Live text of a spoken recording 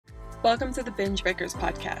Welcome to the Binge Breakers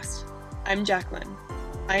podcast. I'm Jacqueline.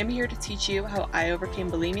 I am here to teach you how I overcame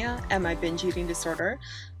bulimia and my binge eating disorder,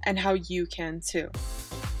 and how you can too.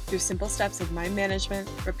 Through simple steps of mind management,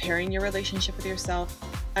 repairing your relationship with yourself,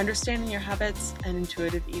 understanding your habits, and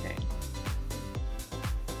intuitive eating.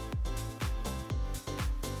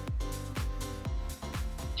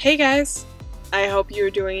 Hey guys! I hope you're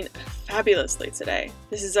doing fabulously today.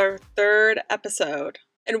 This is our third episode,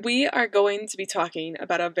 and we are going to be talking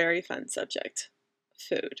about a very fun subject,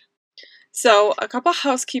 food. So, a couple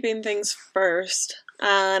housekeeping things first,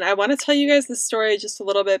 and I want to tell you guys this story just a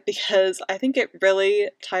little bit because I think it really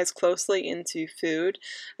ties closely into food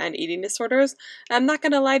and eating disorders. I'm not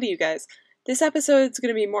going to lie to you guys, this episode is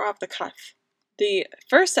going to be more off the cuff. The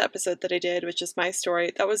first episode that I did, which is my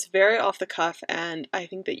story, that was very off the cuff, and I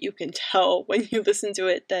think that you can tell when you listen to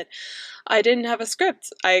it that I didn't have a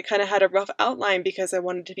script. I kind of had a rough outline because I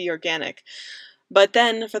wanted to be organic. But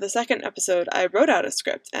then for the second episode, I wrote out a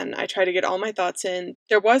script and I tried to get all my thoughts in.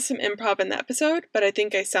 There was some improv in the episode, but I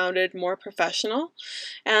think I sounded more professional.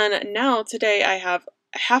 And now today I have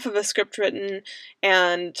half of a script written,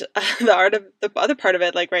 and the other part of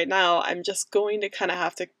it, like right now, I'm just going to kind of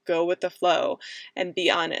have to go with the flow and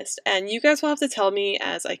be honest. And you guys will have to tell me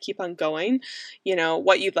as I keep on going,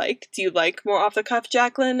 what you like. Do you like more off the cuff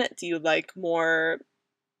Jacqueline? Do you like more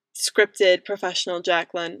scripted, professional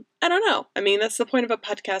Jacqueline? I don't know. I mean, that's the point of a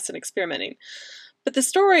podcast and experimenting. But the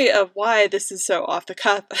story of why this is so off the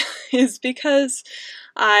cuff is because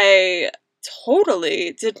I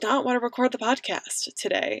totally did not want to record the podcast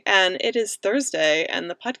today. And it is Thursday, and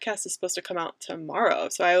the podcast is supposed to come out tomorrow.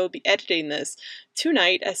 So I will be editing this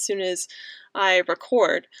tonight as soon as I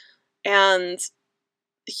record. And,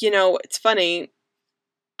 it's funny.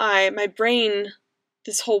 My brain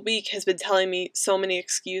this whole week has been telling me so many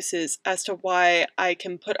excuses as to why I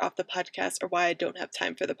can put off the podcast or why I don't have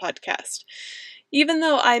time for the podcast. Even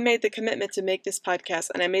though I made the commitment to make this podcast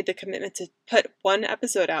and I made the commitment to put one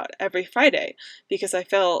episode out every Friday because I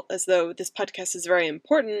felt as though this podcast is very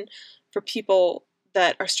important for people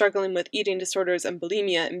that are struggling with eating disorders and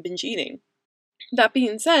bulimia and binge eating. That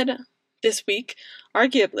being said, this week,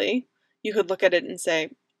 arguably, you could look at it and say,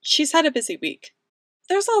 she's had a busy week.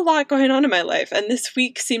 There's a lot going on in my life, and this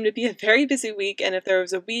week seemed to be a very busy week, and if there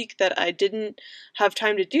was a week that I didn't have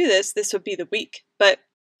time to do this, this would be the week. But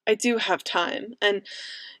I do have time, and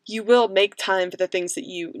you will make time for the things that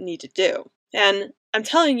you need to do. And I'm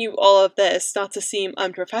telling you all of this not to seem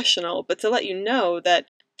unprofessional, but to let you know that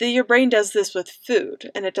your brain does this with food,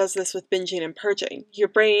 and it does this with binging and purging. Your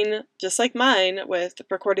brain, just like mine with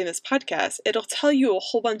recording this podcast, it'll tell you a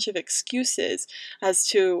whole bunch of excuses as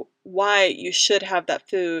to why you should have that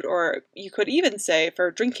food, or you could even say for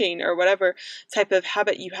drinking or whatever type of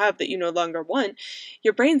habit you have that you no longer want.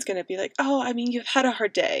 Your brain's going to be like, you've had a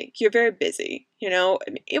hard day. You're very busy.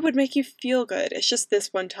 It would make you feel good. It's just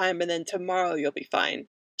this one time, and then tomorrow you'll be fine.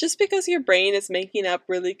 Just because your brain is making up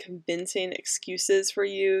really convincing excuses for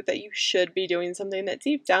you that you should be doing something that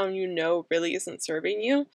deep down really isn't serving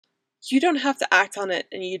you, you don't have to act on it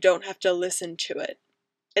and you don't have to listen to it.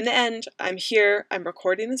 In the end, I'm here, I'm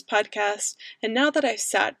recording this podcast, and now that I've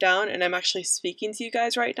sat down and I'm actually speaking to you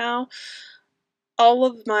guys right now, all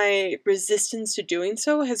of my resistance to doing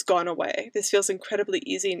so has gone away. This feels incredibly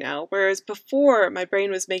easy now, whereas before my brain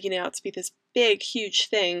was making it out to be this big, huge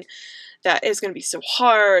thing that is going to be so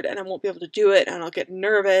hard and I won't be able to do it and I'll get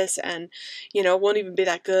nervous and, it won't even be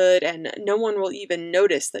that good and no one will even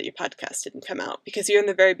notice that your podcast didn't come out because you're in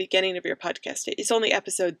the very beginning of your podcast. It's only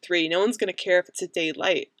episode 3. No one's going to care if it's a day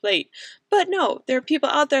late. But no, there are people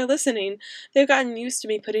out there listening. They've gotten used to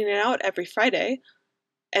me putting it out every Friday.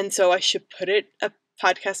 And so I should put a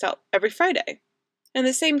podcast out every Friday. And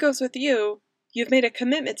the same goes with you. You've made a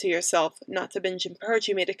commitment to yourself not to binge and purge.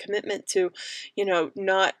 You made a commitment to,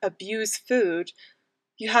 not abuse food.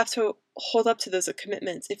 You have to hold up to those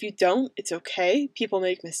commitments. If you don't, it's okay. People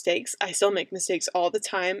make mistakes. I still make mistakes all the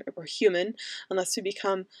time. We're human. Unless we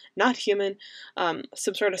become not human,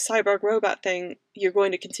 some sort of cyborg robot thing, you're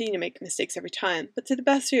going to continue to make mistakes every time. But to the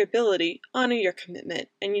best of your ability, honor your commitment.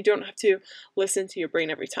 And you don't have to listen to your brain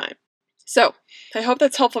every time. So, I hope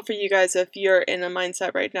that's helpful for you guys if you're in a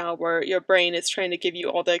mindset right now where your brain is trying to give you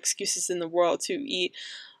all the excuses in the world to eat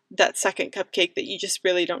that second cupcake that you just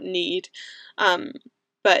really don't need.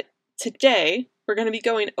 But today, we're going to be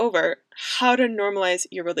going over how to normalize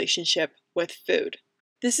your relationship with food.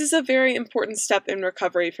 This is a very important step in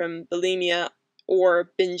recovery from bulimia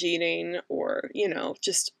or binge eating or,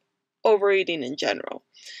 just overeating in general.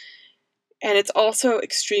 And it's also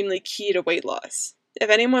extremely key to weight loss. If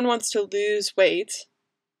anyone wants to lose weight,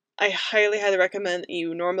 I highly, highly recommend that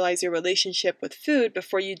you normalize your relationship with food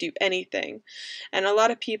before you do anything. And a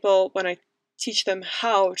lot of people, when I teach them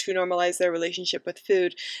how to normalize their relationship with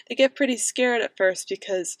food, they get pretty scared at first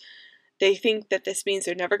because they think that this means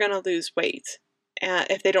they're never going to lose weight.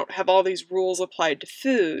 If they don't have all these rules applied to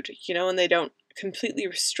food, and they don't completely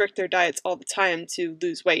restrict their diets all the time to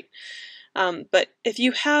lose weight. But if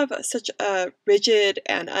you have such a rigid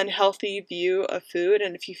and unhealthy view of food,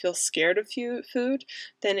 and if you feel scared of food,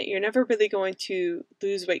 then you're never really going to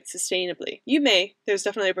lose weight sustainably. There's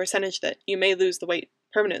definitely a percentage that you may lose the weight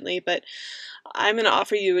permanently, but I'm going to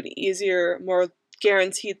offer you an easier, more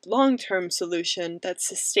guaranteed long-term solution that's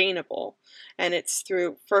sustainable. And it's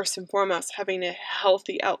through, first and foremost, having a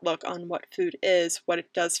healthy outlook on what food is, what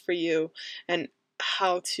it does for you, and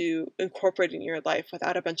how to incorporate it in your life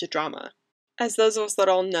without a bunch of drama. As those of us that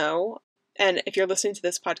all know, and if you're listening to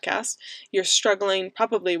this podcast, you're struggling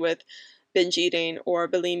probably with binge eating or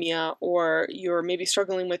bulimia, or you're maybe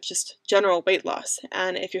struggling with just general weight loss.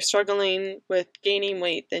 And if you're struggling with gaining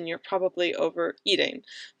weight, then you're probably overeating.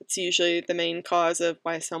 That's usually the main cause of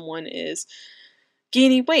why someone is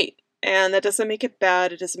gaining weight. And that doesn't make it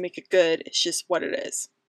bad, it doesn't make it good, it's just what it is.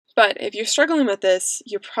 But if you're struggling with this,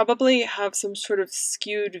 you probably have some sort of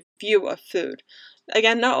skewed view of food.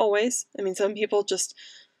 Again, not always. I mean, some people just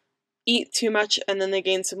eat too much and then they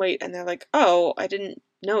gain some weight and they're like, oh, I didn't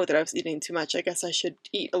know that I was eating too much. I guess I should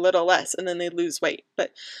eat a little less, and then they lose weight.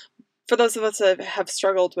 But for those of us that have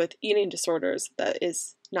struggled with eating disorders, that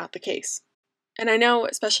is not the case. And I know,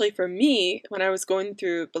 especially for me, when I was going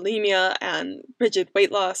through bulimia and rigid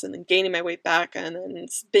weight loss and then gaining my weight back and then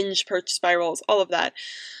binge purge spirals, all of that,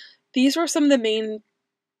 these were some of the main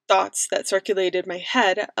thoughts that circulated my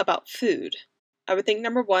head about food. I would think,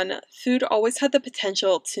 number one, food always had the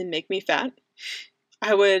potential to make me fat.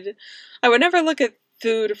 I would never look at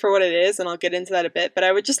food for what it is, and I'll get into that a bit, but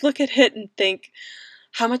I would just look at it and think,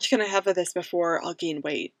 how much can I have of this before I'll gain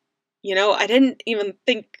weight? I didn't even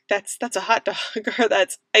think that's a hot dog, or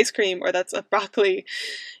that's ice cream, or that's a broccoli.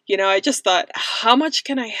 I just thought, how much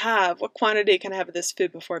can I have? What quantity can I have of this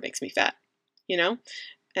food before it makes me fat?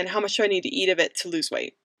 And how much do I need to eat of it to lose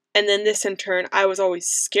weight? And then this, in turn, I was always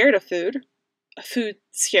scared of food. Food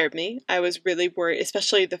scared me. I was really worried,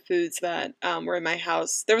 especially the foods that were in my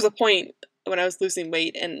house. There was a point when I was losing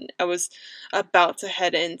weight and I was about to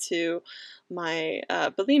head into my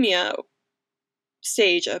bulimia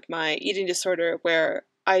stage of my eating disorder, where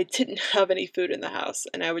I didn't have any food in the house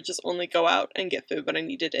and I would just only go out and get food when I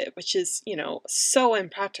needed it, which is, so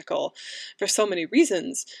impractical for so many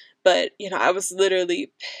reasons. But, I was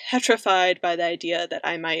literally petrified by the idea that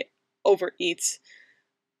I might overeat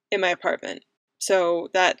in my apartment. So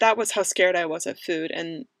that was how scared I was of food.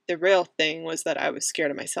 And the real thing was that I was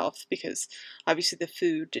scared of myself, because obviously the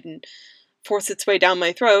food didn't force its way down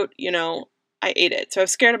my throat. I ate it. So I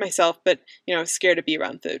was scared of myself, but, I was scared to be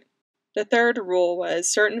around food. The third rule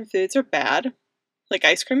was certain foods are bad, like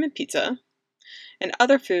ice cream and pizza, and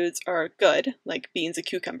other foods are good, like beans and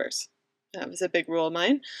cucumbers. That was a big rule of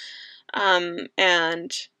mine.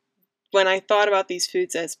 And when I thought about these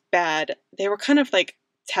foods as bad, they were kind of like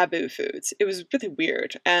taboo foods. It was really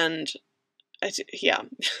weird. And yeah.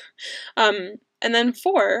 And then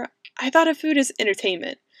 4, I thought of food as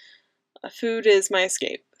entertainment. Food is my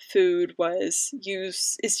escape. Food is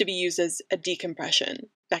to be used as a decompression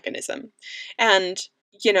mechanism. And,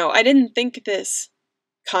 I didn't think this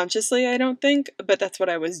consciously, I don't think, but that's what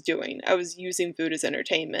I was doing. I was using food as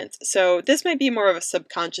entertainment. So this might be more of a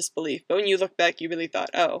subconscious belief, but when you look back, you really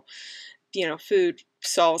thought, oh, food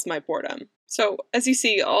solves my boredom. So as you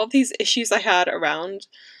see, all of these issues I had around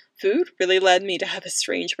food really led me to have a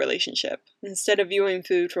strange relationship. Instead of viewing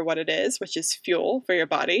food for what it is, which is fuel for your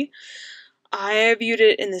body, I viewed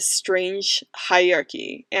it in this strange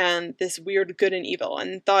hierarchy and this weird good and evil,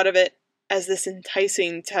 and thought of it as this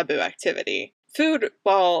enticing taboo activity. Food,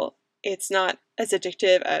 while it's not as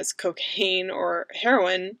addictive as cocaine or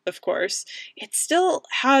heroin, of course, it still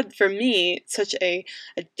had, for me, such a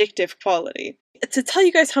addictive quality. To tell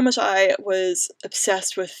you guys how much I was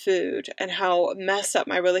obsessed with food and how messed up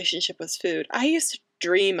my relationship with food, I used to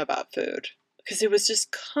dream about food because it was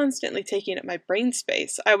just constantly taking up my brain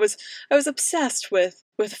space. I was obsessed with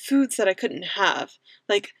foods that I couldn't have.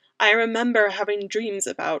 Like, I remember having dreams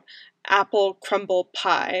about apple crumble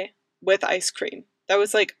pie with ice cream. That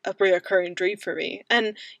was like a reoccurring dream for me.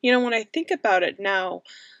 And, when I think about it now,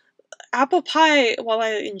 apple pie, while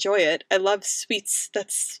I enjoy it, I love sweets.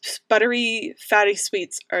 That's buttery, fatty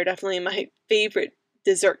sweets are definitely my favorite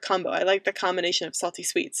dessert combo. I like the combination of salty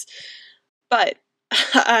sweets. But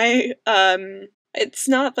it's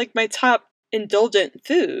not like my top indulgent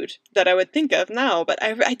food that I would think of now, but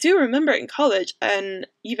I do remember in college and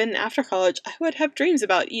even after college, I would have dreams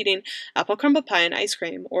about eating apple crumble pie and ice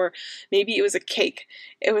cream, or maybe it was a cake.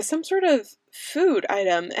 It was some sort of food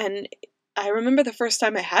item, and I remember the first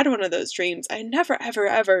time I had one of those dreams. I never, ever,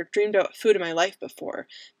 ever dreamed about food in my life before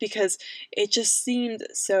because it just seemed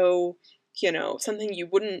so, something you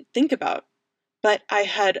wouldn't think about. But I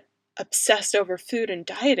had obsessed over food and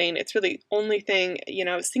dieting. It's really the only thing,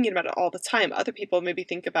 I was thinking about it all the time. Other people maybe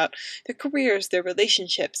think about their careers, their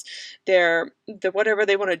relationships, the whatever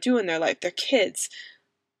they want to do in their life, their kids.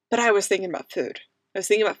 But I was thinking about food. I was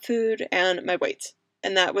thinking about food and my weight.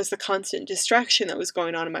 And that was the constant distraction that was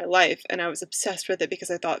going on in my life. And I was obsessed with it because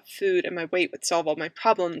I thought food and my weight would solve all my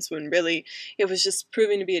problems, when really it was just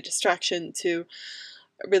proving to be a distraction to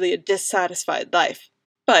really a dissatisfied life.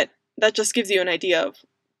 But that just gives you an idea of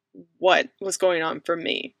what was going on for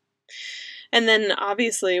me. And then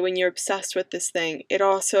obviously when you're obsessed with this thing, it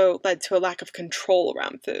also led to a lack of control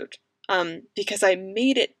around food, because I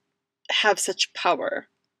made it have such power.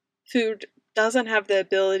 Food doesn't have the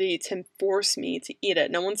ability to force me to eat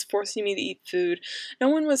it. No one's forcing me to eat food. No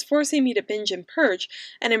one was forcing me to binge and purge.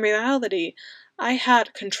 And in reality, I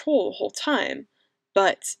had control the whole time,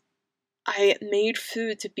 but I made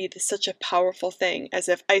food to be such a powerful thing, as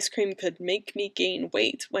if ice cream could make me gain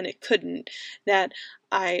weight when it couldn't, that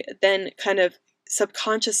I then kind of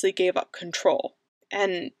subconsciously gave up control.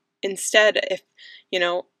 And instead,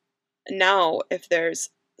 now if there's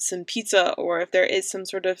some pizza or if there is some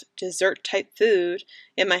sort of dessert type food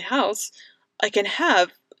in my house, I can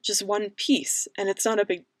have just one piece and it's not a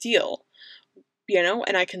big deal,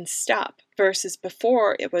 and I can stop. Versus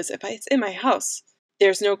before, it was if it's in my house,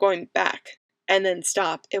 there's no going back and then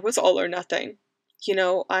stop. It was all or nothing.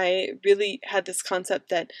 I really had this concept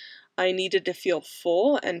that I needed to feel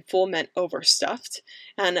full, and full meant overstuffed,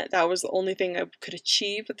 and that was the only thing I could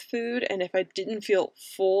achieve with food. And if I didn't feel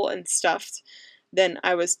full and stuffed, then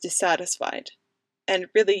I was dissatisfied. And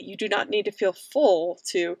really, you do not need to feel full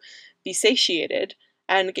to be satiated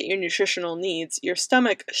and get your nutritional needs. Your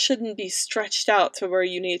stomach shouldn't be stretched out to where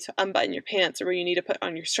you need to unbutton your pants or where you need to put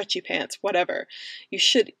on your stretchy pants, whatever. You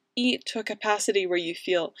should eat to a capacity where you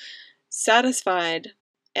feel satisfied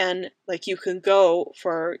and like you can go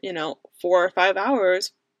for, 4 or 5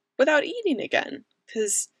 hours without eating again,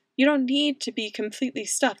 because you don't need to be completely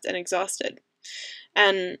stuffed and exhausted.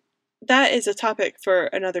 And that is a topic for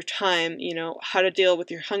another time, how to deal with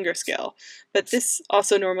your hunger scale. But this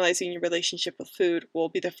also, normalizing your relationship with food, will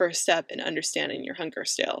be the first step in understanding your hunger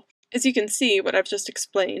scale. As you can see, what I've just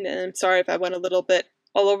explained, and I'm sorry if I went a little bit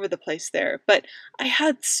all over the place there, but I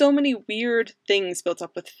had so many weird things built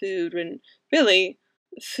up with food, when really,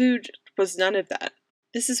 food was none of that.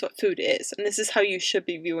 This is what food is, and this is how you should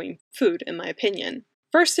be viewing food, in my opinion.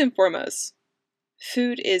 First and foremost,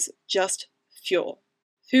 food is just fuel.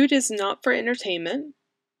 Food is not for entertainment.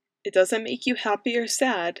 It doesn't make you happy or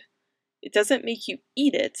sad. It doesn't make you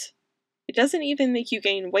eat it. It doesn't even make you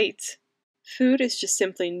gain weight. Food is just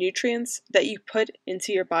simply nutrients that you put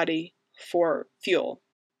into your body for fuel.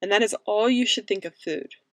 And that is all you should think of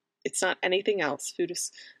food. It's not anything else. Food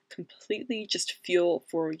is completely just fuel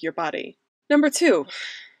for your body. Number 2,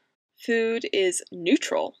 food is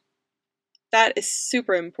neutral. That is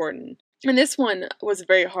super important. And this one was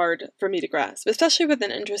very hard for me to grasp, especially with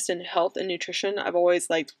an interest in health and nutrition. I've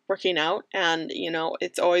always liked working out, and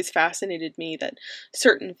it's always fascinated me that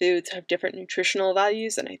certain foods have different nutritional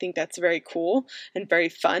values, and I think that's very cool and very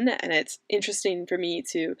fun. And it's interesting for me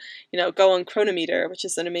to, go on Chronometer, which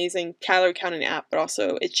is an amazing calorie counting app, but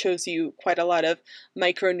also it shows you quite a lot of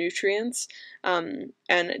micronutrients and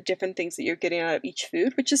different things that you're getting out of each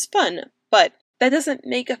food, which is fun. But that doesn't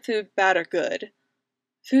make a food bad or good.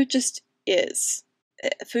 Food just is.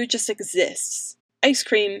 Food just exists. Ice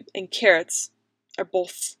cream and carrots are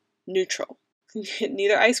both neutral.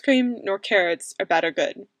 Neither ice cream nor carrots are bad or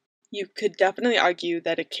good. You could definitely argue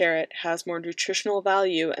that a carrot has more nutritional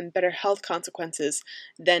value and better health consequences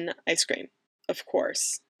than ice cream, of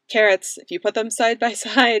course. Carrots, if you put them side by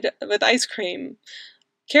side with ice cream,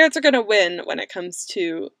 carrots are going to win when it comes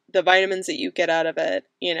to the vitamins that you get out of it,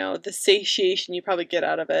 the satiation you probably get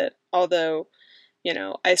out of it, although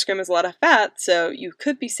ice cream has a lot of fat, so you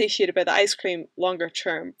could be satiated by the ice cream longer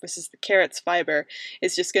term, versus the carrot's fiber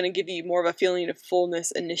is just going to give you more of a feeling of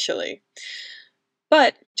fullness initially.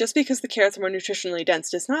 But just because the carrots are more nutritionally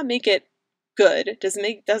dense does not make it good, does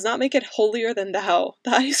not make it holier than thou.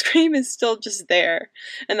 The ice cream is still just there,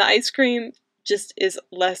 and the ice cream just is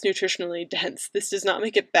less nutritionally dense. This does not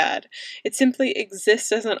make it bad. It simply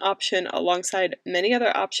exists as an option alongside many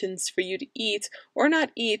other options for you to eat or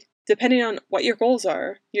not eat depending on what your goals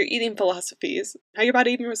are, your eating philosophies, how your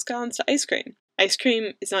body even responds to ice cream. Ice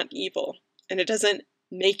cream is not evil, and it doesn't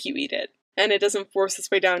make you eat it, and it doesn't force its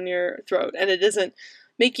way down your throat, and it doesn't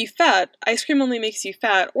make you fat. Ice cream only makes you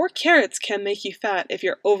fat, or carrots can make you fat if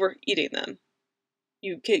you're overeating them.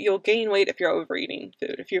 You'll gain weight if you're overeating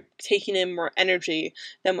food. If you're taking in more energy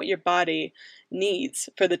than what your body needs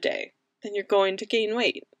for the day, then you're going to gain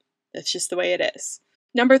weight. That's just the way it is.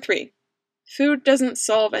 Number 3, food doesn't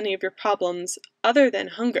solve any of your problems other than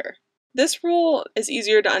hunger. This rule is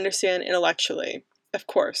easier to understand intellectually. Of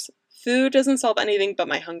course, food doesn't solve anything but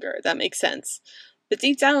my hunger. That makes sense. But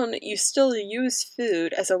deep down, you still use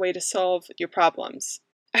food as a way to solve your problems.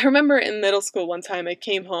 I remember in middle school one time I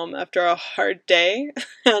came home after a hard day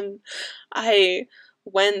and I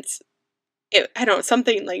went, I don't know,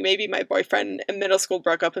 something like maybe my boyfriend in middle school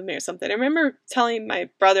broke up with me or something. I remember telling my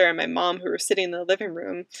brother and my mom who were sitting in the living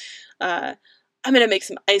room, I'm going to make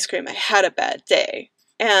some ice cream. I had a bad day.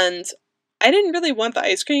 And I didn't really want the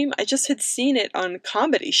ice cream. I just had seen it on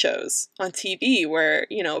comedy shows on TV where,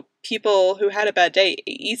 people who had a bad day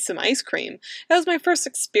eat some ice cream. That was my first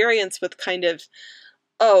experience with kind of,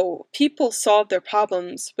 oh, people solve their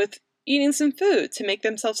problems with eating some food to make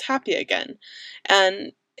themselves happy again.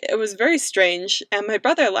 And it was very strange. And my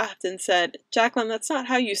brother laughed and said, Jacqueline, that's not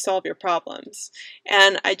how you solve your problems.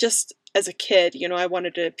 And I just, as a kid, I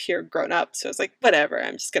wanted to appear grown up. So I was like, whatever,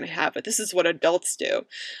 I'm just going to have it. This is what adults do.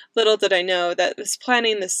 Little did I know that was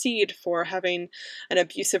planting the seed for having an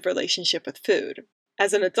abusive relationship with food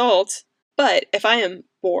as an adult. But if I am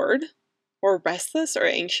bored, or restless or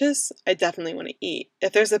anxious, I definitely want to eat.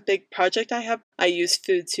 If there's a big project I have, I use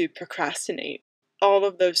food to procrastinate. All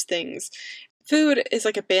of those things. Food is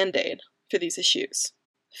like a band-aid for these issues.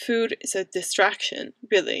 Food is a distraction,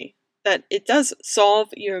 really, that it does solve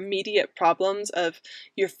your immediate problems of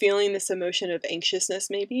you're feeling this emotion of anxiousness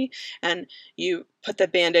maybe, and you put the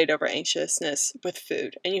band-aid over anxiousness with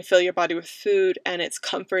food, and you fill your body with food, and it's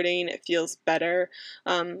comforting, it feels better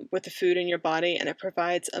with the food in your body, and it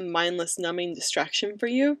provides a mindless, numbing distraction for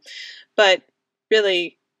you. But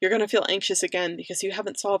really, you're going to feel anxious again because you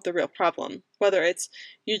haven't solved the real problem. Whether it's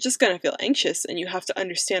you're just going to feel anxious and you have to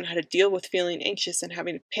understand how to deal with feeling anxious and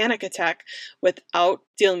having a panic attack without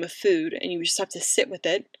dealing with food, and you just have to sit with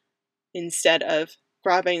it instead of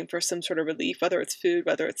grabbing for some sort of relief, whether it's food,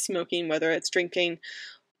 whether it's smoking, whether it's drinking.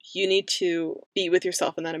 You need to be with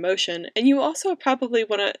yourself in that emotion. And you also probably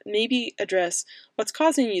want to maybe address what's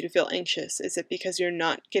causing you to feel anxious. Is it because you're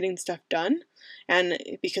not getting stuff done and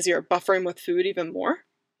because you're buffering with food even more?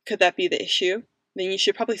 Could that be the issue? Then you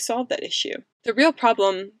should probably solve that issue. The real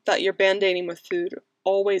problem that you're band-aiding with food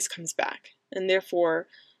always comes back, and therefore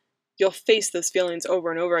you'll face those feelings over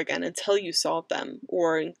and over again until you solve them,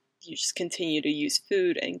 or you just continue to use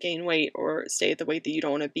food and gain weight or stay at the weight that you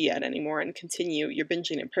don't want to be at anymore and continue your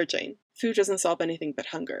binging and purging. Food doesn't solve anything but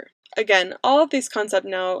hunger. Again, all of these concepts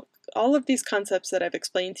that I've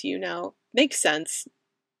explained to you now make sense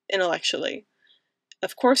intellectually.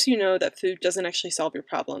 Of course you know that food doesn't actually solve your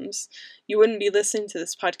problems. You wouldn't be listening to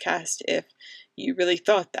this podcast if you really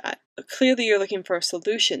thought that. But clearly you're looking for a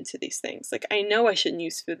solution to these things. Like, I know I shouldn't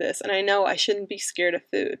use food this, and I know I shouldn't be scared of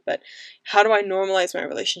food, but how do I normalize my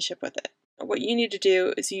relationship with it? What you need to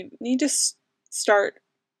do is you need to start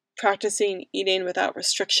practicing eating without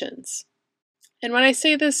restrictions. And when I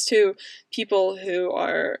say this to people who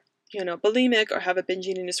are, bulimic or have a binge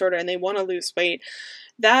eating disorder and they want to lose weight,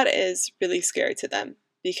 that is really scary to them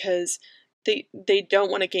because they don't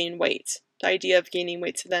want to gain weight. The idea of gaining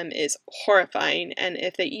weight to them is horrifying, and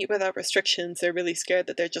if they eat without restrictions, they're really scared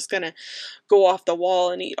that they're just going to go off the wall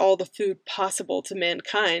and eat all the food possible to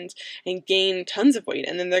mankind and gain tons of weight,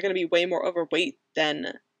 and then they're going to be way more overweight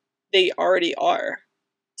than they already are.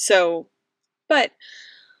 But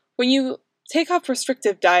when you take off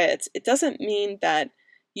restrictive diets, it doesn't mean that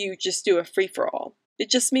you just do a free-for-all. It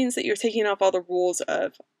just means that you're taking off all the rules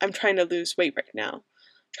of, I'm trying to lose weight right now.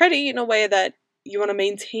 Try to eat in a way that you want to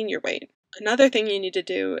maintain your weight. Another thing you need to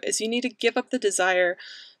do is you need to give up the desire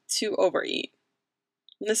to overeat.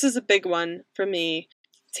 And this is a big one for me,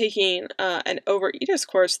 taking an overeaters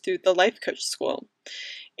course through the Life Coach School.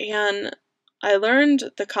 And I learned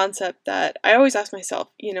the concept that I always asked myself,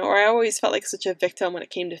 or I always felt like such a victim when it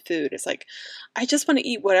came to food. It's like, I just want to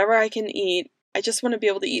eat whatever I can eat. I just want to be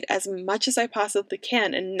able to eat as much as I possibly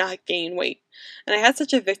can and not gain weight. And I had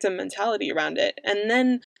such a victim mentality around it. And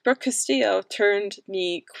then Brooke Castillo turned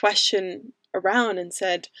the question around and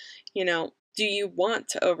said, do you want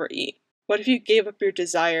to overeat? What if you gave up your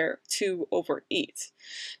desire to overeat?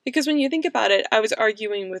 Because when you think about it, I was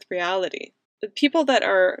arguing with reality. The people that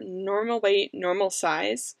are normal weight, normal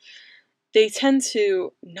size, they tend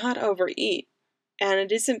to not overeat. And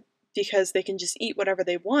it isn't because they can just eat whatever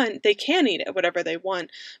they want. They can eat whatever they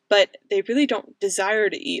want, but they really don't desire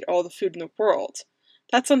to eat all the food in the world.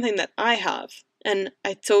 That's something that I have. And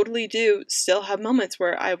I totally do still have moments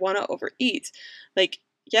where I want to overeat. Like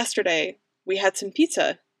yesterday, we had some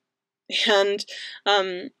pizza, and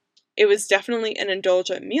it was definitely an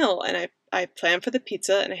indulgent meal. And I planned for the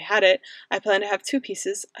pizza and I had it. I planned to have 2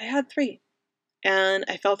 pieces. I had 3. And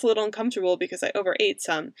I felt a little uncomfortable because I overate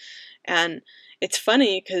some. And it's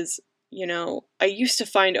funny because, I used to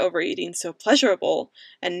find overeating so pleasurable.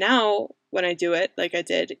 And now when I do it, like I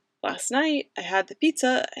did last night, I had the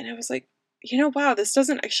pizza and I was like, wow, this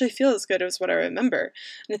doesn't actually feel as good as what I remember.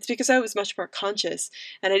 And it's because I was much more conscious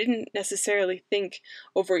and I didn't necessarily think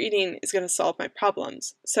overeating is going to solve my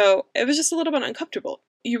problems. So it was just a little bit uncomfortable.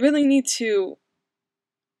 You really need to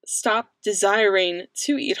stop desiring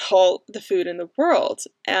to eat all the food in the world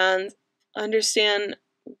and understand,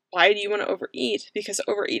 why do you want to overeat? Because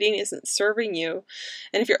overeating isn't serving you.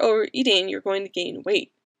 And if you're overeating, you're going to gain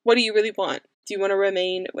weight. What do you really want? Do you want to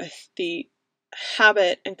remain with the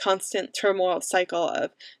habit and constant turmoil cycle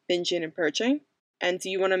of binging and purging? And do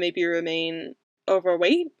you want to maybe remain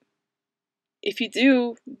overweight? If you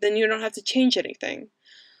do, then you don't have to change anything.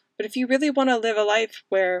 But if you really want to live a life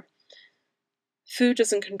where food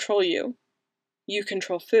doesn't control you, you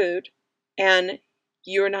control food, and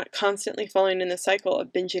you are not constantly falling in the cycle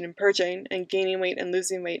of binging and purging and gaining weight and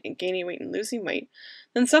losing weight and gaining weight and losing weight,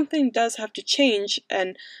 then something does have to change,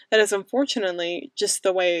 and that is unfortunately just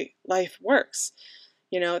the way life works.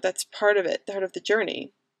 That's part of it, part of the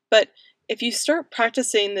journey. But if you start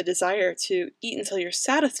practicing the desire to eat until you're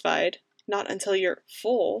satisfied, not until you're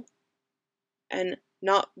full, and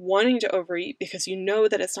not wanting to overeat because you know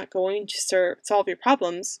that it's not going to solve your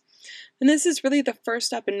problems, then this is really the first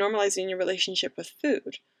step in normalizing your relationship with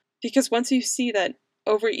food. Because once you see that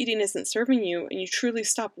overeating isn't serving you and you truly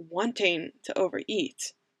stop wanting to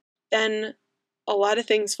overeat, then a lot of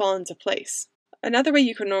things fall into place. Another way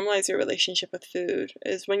you can normalize your relationship with food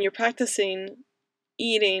is when you're practicing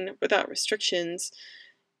eating without restrictions,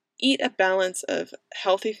 eat a balance of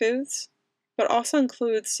healthy foods, but also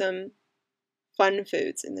include some fun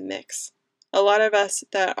foods in the mix. A lot of us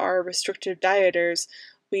that are restrictive dieters,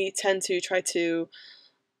 we tend to try to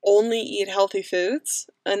only eat healthy foods,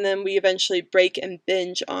 and then we eventually break and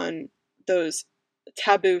binge on those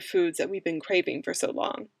taboo foods that we've been craving for so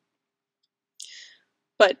long.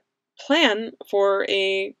 But plan for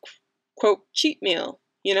a, quote, cheat meal.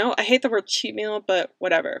 I hate the word cheat meal, but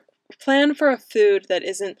whatever. Plan for a food that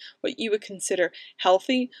isn't what you would consider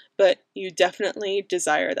healthy, but you definitely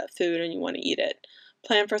desire that food and you want to eat it.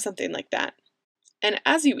 Plan for something like that. And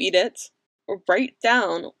as you eat it, write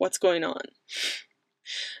down what's going on.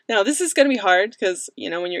 Now, this is going to be hard because,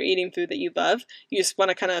 when you're eating food that you love, you just want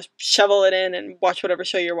to kind of shovel it in and watch whatever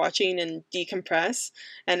show you're watching and decompress.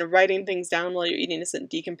 And writing things down while you're eating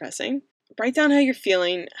isn't decompressing. Write down how you're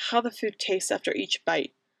feeling, how the food tastes after each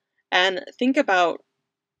bite. And think about,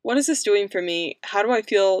 what is this doing for me? How do I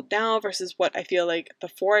feel now versus what I feel like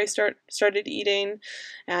before I started eating?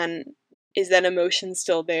 And is that emotion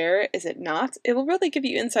still there? Is it not? It will really give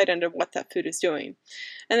you insight into what that food is doing.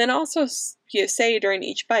 And then also say during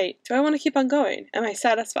each bite, do I want to keep on going? Am I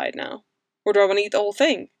satisfied now? Or do I want to eat the whole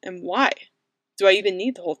thing? And why? Do I even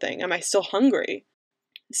need the whole thing? Am I still hungry?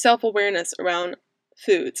 Self-awareness around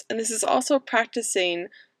foods. And this is also practicing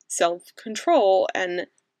self-control and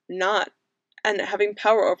having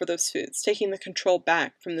power over those foods, taking the control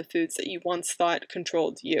back from the foods that you once thought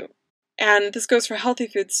controlled you. And this goes for healthy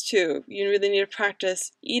foods too. You really need to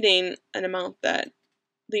practice eating an amount that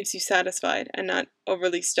leaves you satisfied and not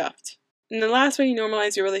overly stuffed. And the last way you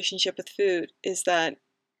normalize your relationship with food is that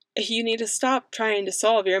you need to stop trying to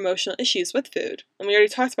solve your emotional issues with food. And we already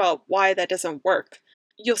talked about why that doesn't work.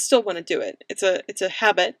 You'll still want to do it. It's a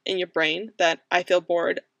habit in your brain that I feel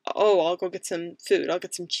bored. Oh, I'll go get some food. I'll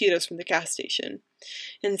get some Cheetos from the gas station.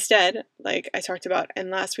 Instead, like I talked about in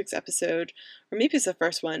last week's episode, or maybe it's the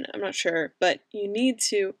first one, I'm not sure, but you need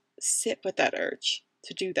to sit with that urge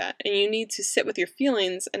to do that. And you need to sit with your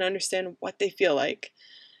feelings and understand what they feel like.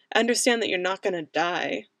 Understand that you're not going to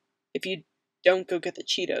die if you don't go get the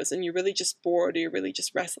Cheetos and you're really just bored or you're really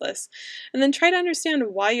just restless. And then try to understand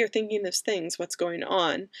why you're thinking those things, what's going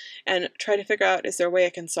on, and try to figure out, is there a way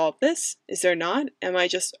I can solve this? Is there not? Am I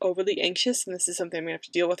just overly anxious and this is something I'm going to have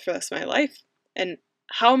to deal with for the rest of my life? And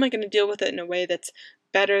how am I going to deal with it in a way that's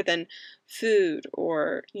better than food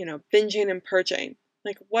or, binging and purging?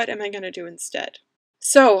 Like, what am I going to do instead?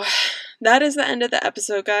 So that is the end of the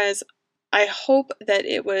episode, guys. I hope that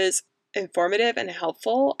it was informative and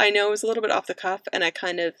helpful. I know it was a little bit off the cuff and I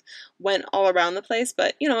kind of went all around the place,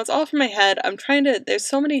 but it's all from my head. There's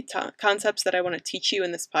so many concepts that I want to teach you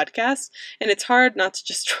in this podcast, and it's hard not to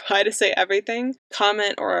just try to say everything.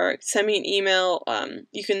 Comment or send me an email.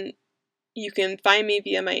 You can find me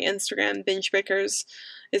via my Instagram. Binge Breakers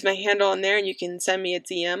is my handle on there, and you can send me a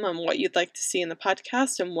DM on what you'd like to see in the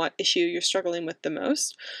podcast and what issue you're struggling with the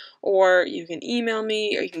most. Or you can email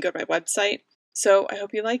me, or you can go to my website. So I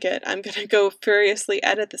hope you like it. I'm going to go furiously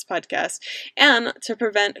edit this podcast. And to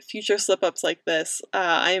prevent future slip-ups like this,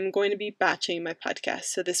 I am going to be batching my podcast.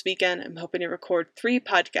 So this weekend, I'm hoping to record 3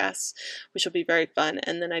 podcasts, which will be very fun.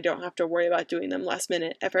 And then I don't have to worry about doing them last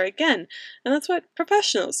minute ever again. And that's what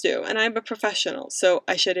professionals do. And I'm a professional, so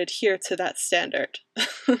I should adhere to that standard.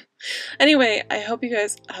 Anyway, I hope you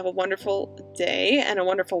guys have a wonderful day and a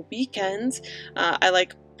wonderful weekend. I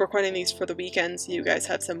like recording these for the weekends. You guys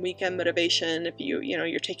have some weekend motivation. If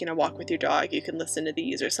you're taking a walk with your dog, you can listen to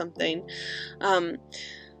these or something.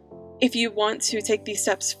 If you want to take these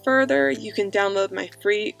steps further, you can download my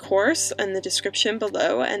free course in the description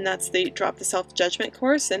below, and that's the Drop the Self-Judgment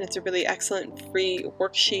course, and it's a really excellent free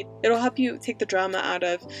worksheet. It'll help you take the drama out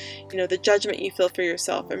of, the judgment you feel for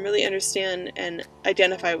yourself and really understand and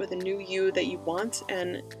identify with a new you that you want,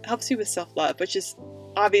 and helps you with self-love, which is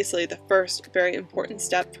obviously the first very important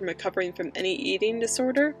step from recovering from any eating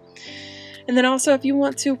disorder. And then also, if you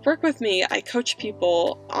want to work with me, I coach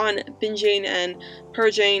people on binging and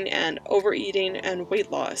purging and overeating and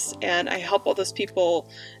weight loss. And I help all those people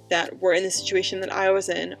that were in the situation that I was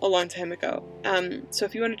in a long time ago. So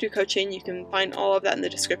if you want to do coaching, you can find all of that in the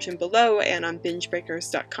description below and on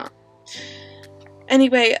bingebreakers.com.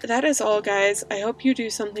 Anyway, that is all, guys. I hope you do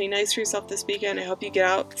something nice for yourself this weekend. I hope you get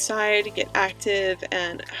outside, get active,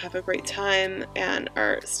 and have a great time, and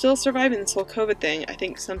are still surviving this whole COVID thing. I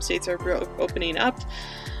think some states are opening up.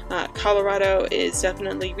 Colorado is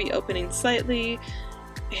definitely reopening slightly.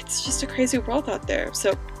 It's just a crazy world out there.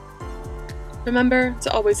 So remember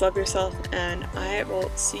to always love yourself, and I will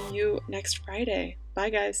see you next Friday.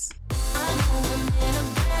 Bye, guys.